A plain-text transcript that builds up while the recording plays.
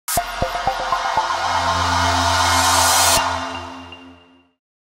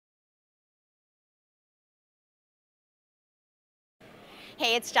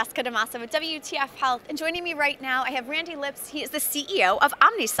Hey, it's Jessica DaMassa with WTF Health, and joining me right now, I have Randy Lips. He is the CEO of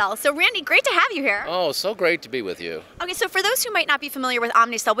Omnicell. So Randy, great to have you here. Oh, so great to be with you. Okay, so for those who might not be familiar with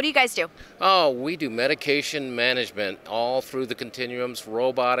Omnicell, what do you guys do? Oh, we do medication management all through the continuums,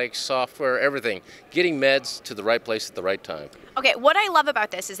 robotics, software, everything. Getting meds to the right place at the right time. Okay, what I love about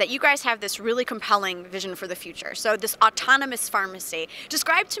this is that you guys have this really compelling vision for the future. So this autonomous pharmacy.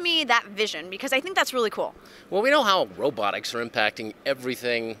 Describe to me that vision, because I think that's really cool. Well, we know how robotics are impacting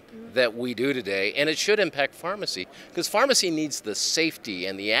everything that we do today, and it should impact pharmacy, because pharmacy needs the safety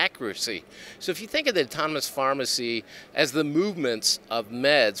and the accuracy. So if you think of the autonomous pharmacy as the movements of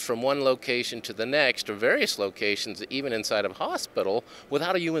meds from one location to the next, or various locations, even inside of a hospital,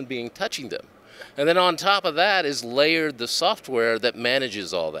 without a human being touching them. And then on top of that is layered the software that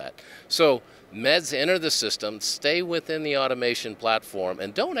manages all that. So meds enter the system, stay within the automation platform,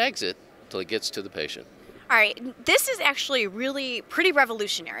 and don't exit till it gets to the patient. All right, this is actually really pretty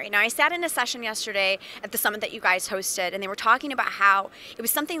revolutionary. Now, I sat in a session yesterday at the summit that you guys hosted, and they were talking about how it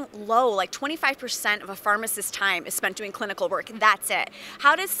was something low, like 25% of a pharmacist's time is spent doing clinical work. That's it.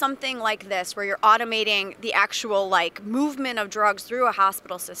 How does something like this, where you're automating the actual movement of drugs through a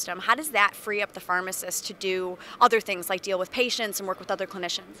hospital system, how does that free up the pharmacist to do other things like deal with patients and work with other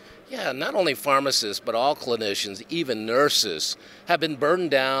clinicians? Yeah, not only pharmacists, but all clinicians, even nurses, have been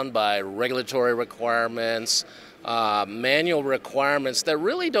burdened down by regulatory requirements, manual requirements that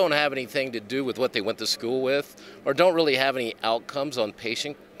really don't have anything to do with what they went to school with, or don't really have any outcomes on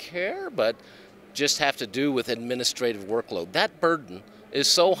patient care, but just have to do with administrative workload. That burden is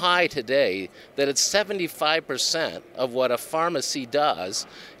so high today that it's 75% of what a pharmacy does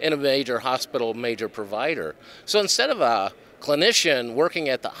in a major hospital, major provider. So instead of a clinician working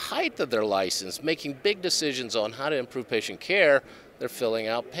at the height of their license, making big decisions on how to improve patient care, they're filling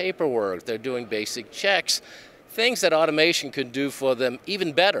out paperwork, they're doing basic checks, things that automation could do for them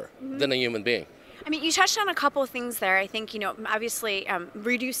even better than a human being. I mean, you touched on a couple of things there. I think, obviously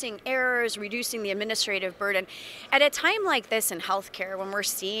reducing errors, reducing the administrative burden. At a time like this in healthcare, when we're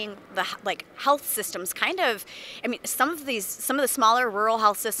seeing the health systems some of the smaller rural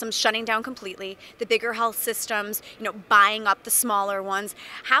health systems shutting down completely, the bigger health systems, buying up the smaller ones.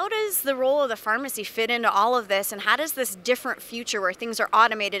 How does the role of the pharmacy fit into all of this, and how does this different future where things are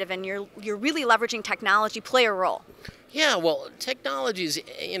automated and you're really leveraging technology play a role? Yeah, well, technology is,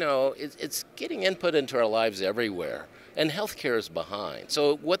 it's getting input into our lives everywhere, and healthcare is behind.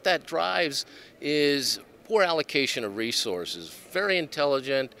 So what that drives is poor allocation of resources. Very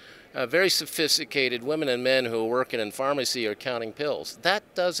intelligent, very sophisticated women and men who are working in pharmacy are counting pills.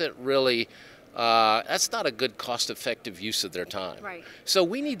 That doesn't really, that's not a good cost-effective use of their time. Right. So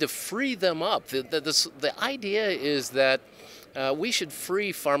we need to free them up. The idea is that we should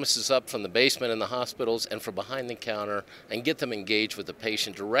free pharmacists up from the basement in the hospitals and from behind the counter and get them engaged with the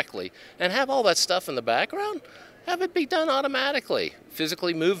patient directly and have all that stuff in the background, have it be done automatically.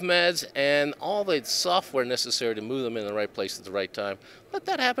 Physically move meds and all the software necessary to move them in the right place at the right time. Let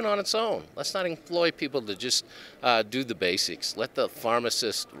that happen on its own. Let's not employ people to just do the basics. Let the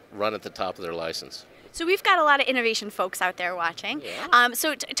pharmacist run at the top of their license. So we've got a lot of innovation folks out there watching. Yeah.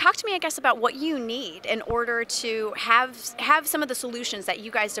 So talk to me, I guess, about what you need in order to have some of the solutions that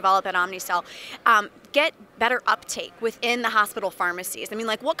you guys develop at Omnicell get better uptake within the hospital pharmacies. I mean,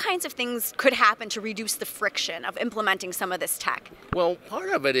 what kinds of things could happen to reduce the friction of implementing some of this tech? Well, part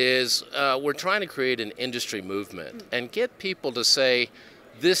of it is we're trying to create an industry movement and get people to say,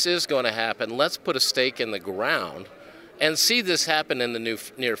 this is going to happen. Let's put a stake in the ground and see this happen in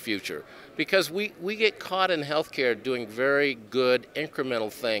the near future. Because we get caught in healthcare doing very good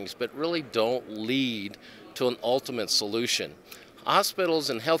incremental things, but really don't lead to an ultimate solution. Hospitals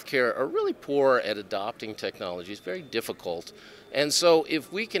and healthcare are really poor at adopting technology. It's very difficult. And so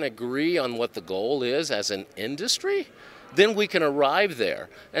if we can agree on what the goal is as an industry, then we can arrive there.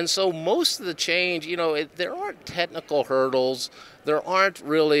 And so most of the change, there aren't technical hurdles. There aren't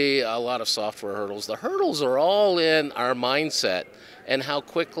really a lot of software hurdles. The hurdles are all in our mindset and how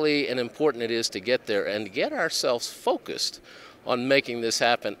quickly and important it is to get there and to get ourselves focused on making this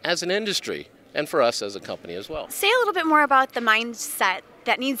happen as an industry and for us as a company as well. Say a little bit more about the mindset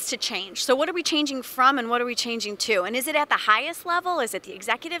that needs to change. So what are we changing from and what are we changing to? And is it at the highest level? Is it the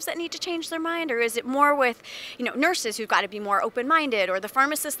executives that need to change their mind? Or is it more with nurses who've got to be more open-minded, or the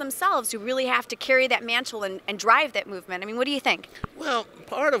pharmacists themselves who really have to carry that mantle and drive that movement? I mean, what do you think? Well,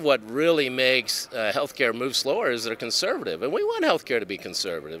 part of what really makes healthcare move slower is they're conservative. And we want healthcare to be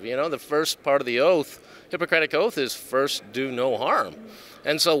conservative. The first part of the oath, Hippocratic Oath, is first do no harm.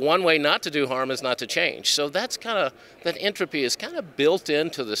 And so one way not to do harm is not to change. So that entropy is kind of built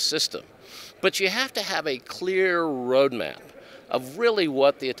into the system. But you have to have a clear roadmap of really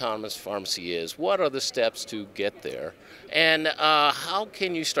what the autonomous pharmacy is. What are the steps to get there? And how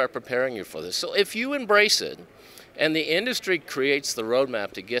can you start preparing you for this? So if you embrace it, and the industry creates the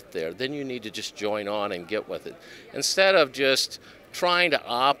roadmap to get there, then you need to just join on and get with it. Instead of just trying to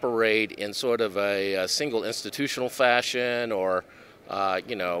operate in sort of a single institutional fashion or,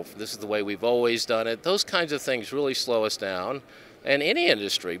 this is the way we've always done it. Those kinds of things really slow us down in any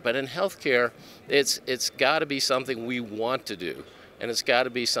industry. But in healthcare, it's got to be something we want to do, and it's got to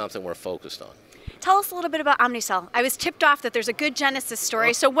be something we're focused on. Tell us a little bit about Omnicell. I was tipped off that there's a good genesis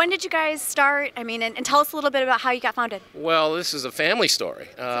story. So when did you guys start? I mean, and tell us a little bit about how you got founded. Well, this is a family story.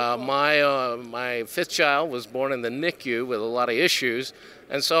 Cool. My fifth child was born in the NICU with a lot of issues,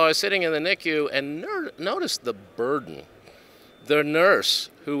 and so I was sitting in the NICU and noticed the burden. The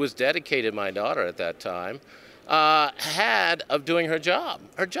nurse who was dedicated, my daughter at that time, had of doing her job.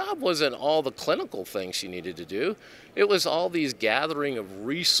 Her job wasn't all the clinical things she needed to do. It was all these gathering of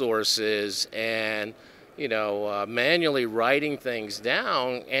resources and, manually writing things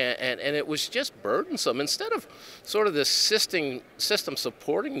down, and it was just burdensome. Instead of sort of this system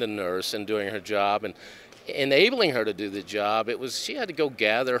supporting the nurse and doing her job and enabling her to do the job, she had to go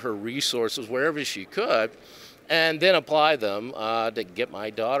gather her resources wherever she could, and then apply them to get my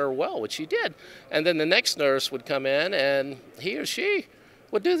daughter well, which she did. And then the next nurse would come in, and he or she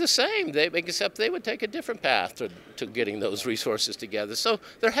would do the same, except they would take a different path to getting those resources together. So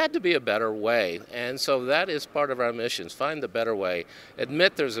there had to be a better way, and so that is part of our missions, find the better way,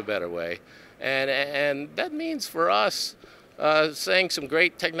 admit there's a better way, and that means for us, saying some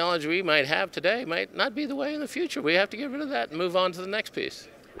great technology we might have today might not be the way in the future. We have to get rid of that and move on to the next piece.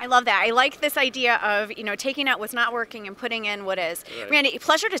 I love that. I like this idea of, taking out what's not working and putting in what is. Right. Randy,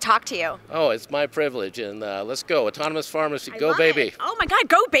 pleasure to talk to you. Oh, it's my privilege, and let's go. Autonomous pharmacy, I go love baby. It. Oh my God,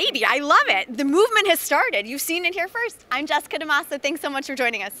 go baby. I love it. The movement has started. You've seen it here first. I'm Jessica DaMassa. Thanks so much for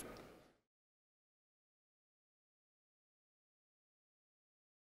joining us.